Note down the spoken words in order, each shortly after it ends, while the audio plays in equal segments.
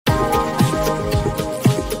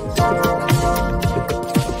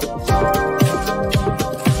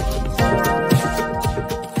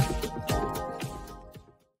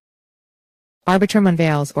Arbitrum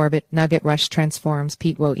Unveils Orbit NuggetRush transforms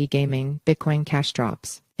P2E gaming, Bitcoin Cash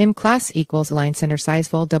drops. Im class equals align center size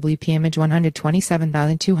full WP image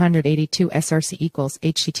 127,282 SRC equals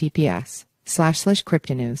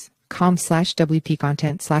https://cryptonews.com/WP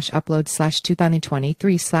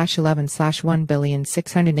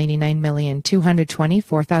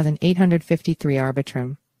content/upload/2023/11/1,689,224,853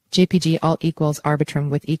 Arbitrum. JPG alt equals Arbitrum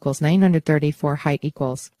with equals 934 height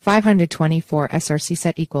equals 524 SRC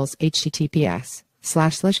set equals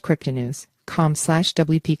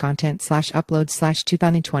https://cryptonews.com/WP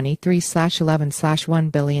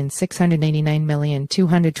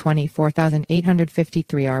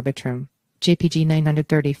content/upload/2023/11/1,689,224,853 Arbitrum. JPG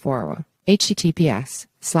 934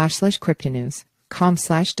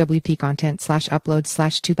 https://cryptonews.com/WP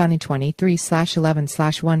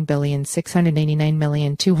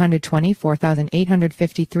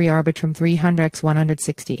content/upload/2023/11/1,689,224,853 Arbitrum 300x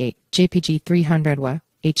 168 JPG 300 WA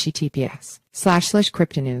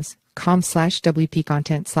https://cryptonews.com/WP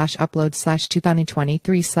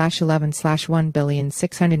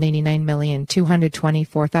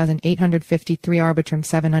content/upload/2023/11/1,689,224,853 Arbitrum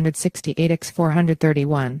 768x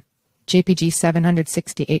 431 JPG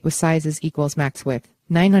 768 with sizes equals max width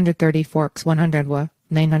 934x 100 WA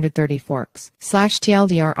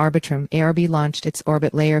 934x/TLDR Arbitrum ARB launched its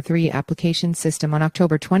Orbit Layer 3 application system on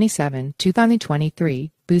October 27,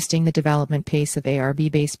 2023, boosting the development pace of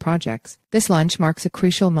ARB-based projects. This launch marks a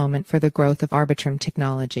crucial moment for the growth of Arbitrum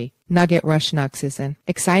technology. NuggetRush NUGX is an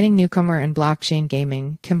exciting newcomer in blockchain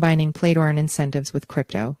gaming, combining play-to-earn incentives with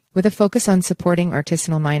crypto. With a focus on supporting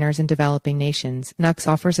artisanal miners in developing nations, NUGX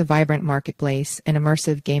offers a vibrant marketplace and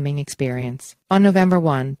immersive gaming experience. On November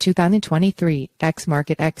 1, 2023, EDX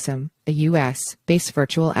Market EDXM, a US-based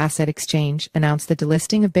virtual asset exchange, announced the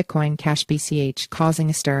delisting of Bitcoin Cash BCH, causing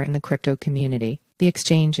a stir in the crypto community. The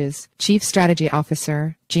exchange's Chief Strategy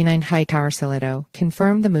Officer, Jeanine Hightower-Sellitto,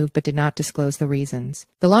 confirmed the move but did not disclose the reasons.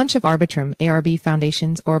 The launch of Arbitrum ARB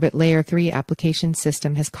Foundation's Orbit Layer 3 application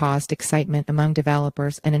system has caused excitement among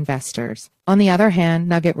developers and investors. On the other hand,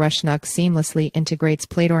 NuggetRush NUGX seamlessly integrates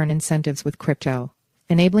play-to-earn incentives with crypto,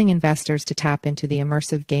 enabling investors to tap into the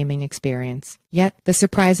immersive gaming experience. Yet, the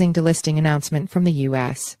surprising delisting announcement from the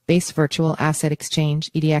US-based virtual asset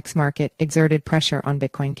exchange EDX Market exerted pressure on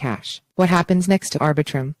Bitcoin Cash. What happens next to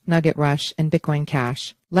Arbitrum, NuggetRush, and Bitcoin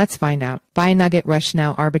Cash? Let's find out. Buy NuggetRush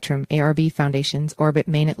now. Arbitrum ARB Foundation's Orbit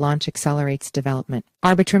mainnet launch accelerates development.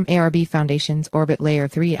 Arbitrum ARB Foundation's Orbit Layer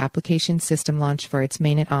 3 application system launched for its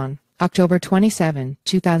mainnet on October 27,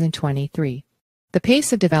 2023. The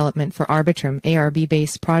pace of development for Arbitrum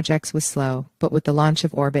ARB-based projects was slow, but with the launch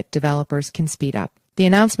of Orbit, developers can speed up. The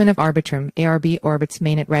announcement of Arbitrum ARB Orbit's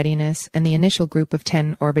mainnet readiness and the initial group of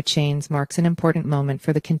 10 Orbit chains marks an important moment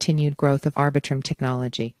for the continued growth of Arbitrum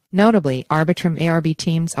technology. Notably, Arbitrum ARB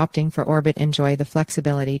teams opting for Orbit enjoy the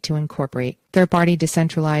flexibility to incorporate third-party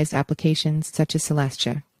decentralized applications such as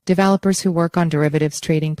Celestia. Developers who work on derivatives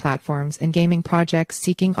trading platforms and gaming projects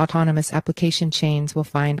seeking autonomous application chains will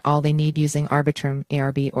find all they need using Arbitrum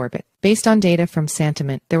ARB Orbit. Based on data from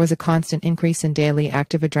Sentiment, there was a constant increase in daily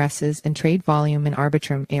active addresses and trade volume in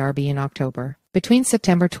Arbitrum ARB in October. Between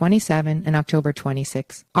September 27 and October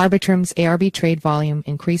 26, Arbitrum's ARB trade volume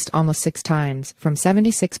increased almost 6 times, from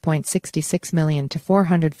 76.66 million to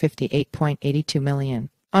 458.82 million.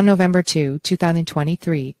 On November 2,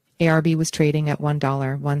 2023, ARB was trading at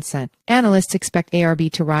 $1.01. Analysts expect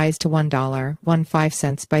ARB to rise to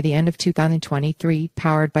 $1.15 by the end of 2023,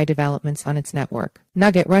 powered by developments on its network.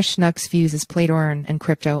 NuggetRush NUGX fuses play-to-earn and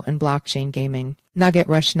crypto and blockchain gaming.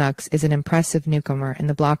 NuggetRush NUGX is an impressive newcomer in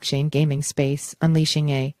the blockchain gaming space,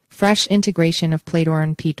 unleashing a fresh integration of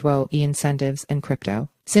play-to-earn P2E incentives and crypto.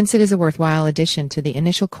 Since it is a worthwhile addition to the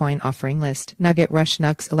initial coin offering list, NuggetRush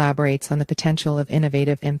NUGX elaborates on the potential of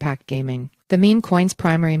innovative impact gaming. The meme coin's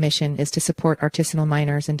primary mission is to support artisanal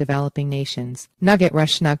miners in developing nations.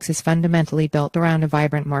 NuggetRush NUGX is fundamentally built around a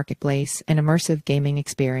vibrant marketplace and immersive gaming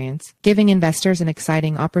experience, giving investors an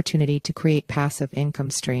exciting opportunity to create passive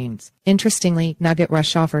income streams. Interestingly,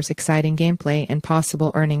 NuggetRush offers exciting gameplay and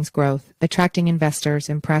possible earnings growth, attracting investors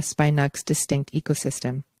impressed by NUGX's distinct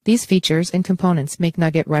ecosystem. These features and components make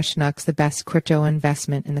NuggetRush NUGX the best crypto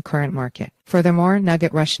investment in the current market. Furthermore,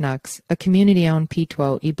 NuggetRush NUGX, a community-owned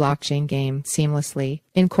P2E blockchain game, seamlessly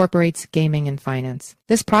incorporates gaming and finance.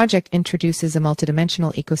 This project introduces a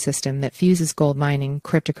multidimensional ecosystem that fuses gold mining,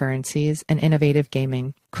 cryptocurrencies, and innovative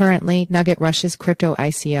gaming. Currently, NuggetRush's crypto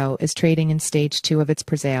ICO is trading in stage 2 of its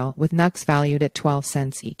presale, with NUGX valued at 12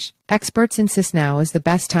 cents each. Experts insist now is the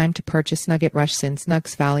best time to purchase NuggetRush since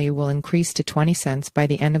NUGX value will increase to 20 cents by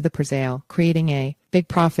the end of the presale, creating a Big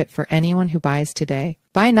profit for anyone who buys today.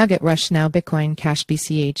 Buy NuggetRush now. Bitcoin Cash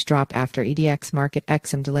BCH drop after EDX Market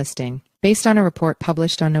EDXM delisting. Based on a report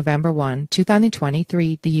published on November 1,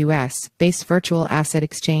 2023, the U.S.-based virtual asset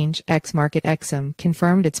exchange EDX Market EDXM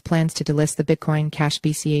confirmed its plans to delist the Bitcoin Cash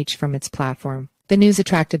BCH from its platform. The news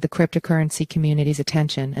attracted the cryptocurrency community's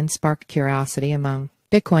attention and sparked curiosity among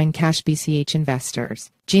Bitcoin Cash BCH investors.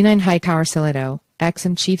 Jeanine Hightower-Sellitto,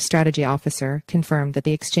 EDXM Chief Strategy Officer, confirmed that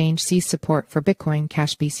the exchange ceased support for Bitcoin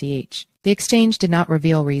Cash BCH. The exchange did not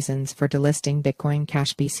reveal reasons for delisting Bitcoin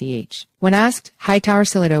Cash BCH. When asked,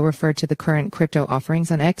 Hightower-Sellitto referred to the current crypto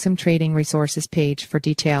offerings on EDXM Trading Resources page for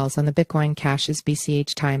details on the Bitcoin Cash's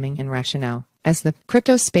BCH timing and rationale. As the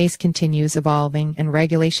crypto space continues evolving and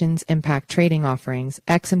regulations impact trading offerings,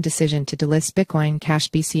 EDXM's decision to delist Bitcoin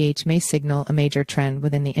Cash BCH may signal a major trend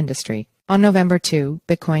within the industry. On November 2,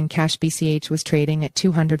 Bitcoin Cash BCH was trading at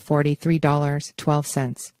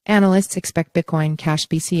 $243.12. Analysts expect Bitcoin Cash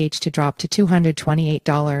BCH to drop to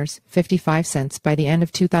 $228.55 by the end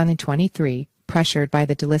of 2023, pressured by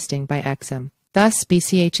the delisting by EDXM. Thus,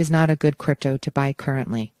 BCH is not a good crypto to buy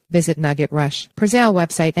currently. Visit NuggetRush Brazil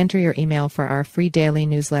website, enter your email for our free daily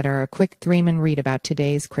newsletter or quick 3-minute read about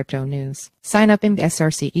today's crypto news. Sign up in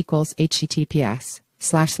SRC equals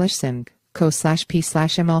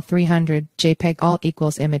https://simg.co/p/ml300 JPEG alt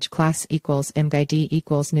equals image class equals imgid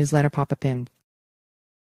equals newsletter pop-up img.